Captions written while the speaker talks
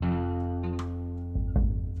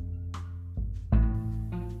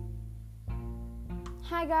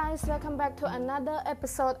Hi guys, welcome back to another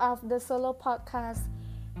episode of the Solo Podcast.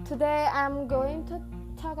 Today I'm going to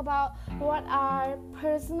talk about what are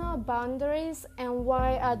personal boundaries and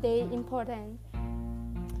why are they important.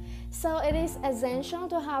 So it is essential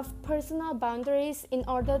to have personal boundaries in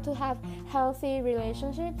order to have healthy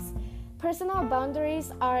relationships. Personal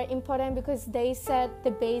boundaries are important because they set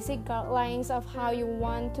the basic guidelines of how you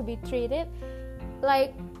want to be treated.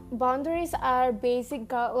 Like, boundaries are basic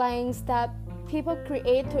guidelines that people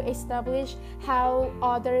create to establish how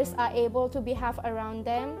others are able to behave around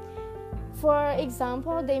them. For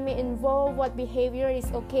example, they may involve what behavior is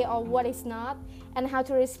okay or what is not, and how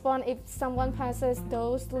to respond if someone passes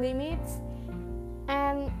those limits.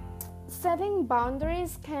 And setting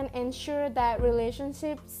boundaries can ensure that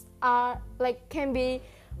relationships can be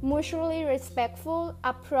mutually respectful,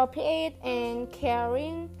 appropriate, and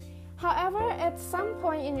caring. However, at some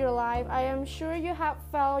point in your life, I am sure you have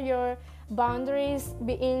felt your boundaries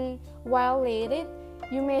being violated.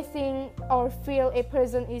 You may think or feel a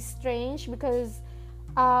person is strange because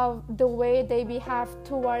of the way they behave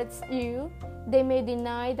towards you. They may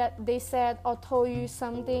deny that they said or told you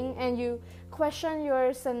something, and you question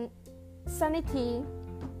your sanity.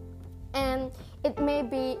 And it may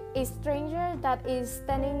be a stranger that is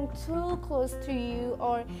standing too close to you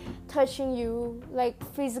or touching you, like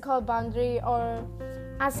physical boundary, or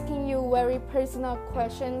asking you very personal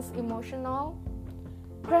questions, emotional.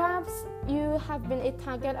 Perhaps you have been a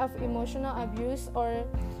target of emotional abuse or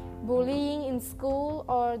bullying in school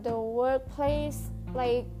or the workplace,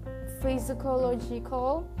 like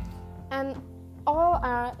physiological, and all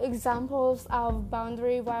are examples of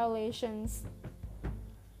boundary violations.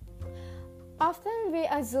 Often we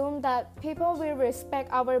assume that people will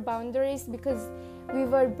respect our boundaries because we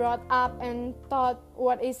were brought up and taught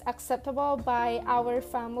what is acceptable by our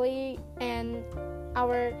family and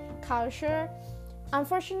our culture.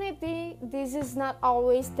 Unfortunately, this is not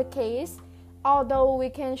always the case. Although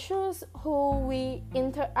we can choose who we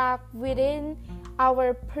interact within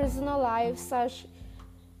our personal lives, such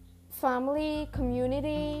family,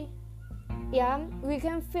 community, we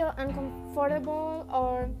can feel uncomfortable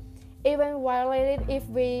or even violated if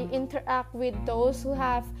we interact with those who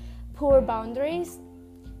have poor boundaries.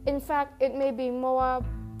 In fact, it may be more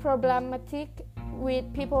problematic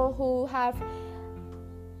with people who have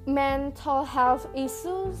mental health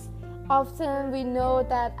issues. Often we know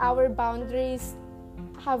that our boundaries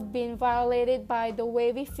have been violated by the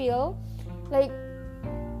way we feel, like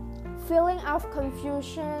feeling of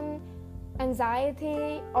confusion,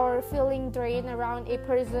 anxiety, or feeling drained around a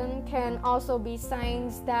person can also be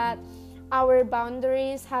signs that our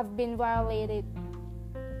boundaries have been violated.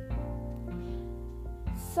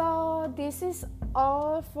 So this is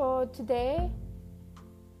all for today,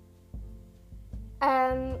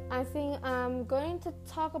 and I think I'm going to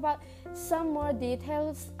talk about some more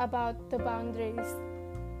details about the boundaries.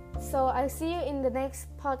 So I'll see you in the next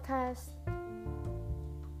podcast.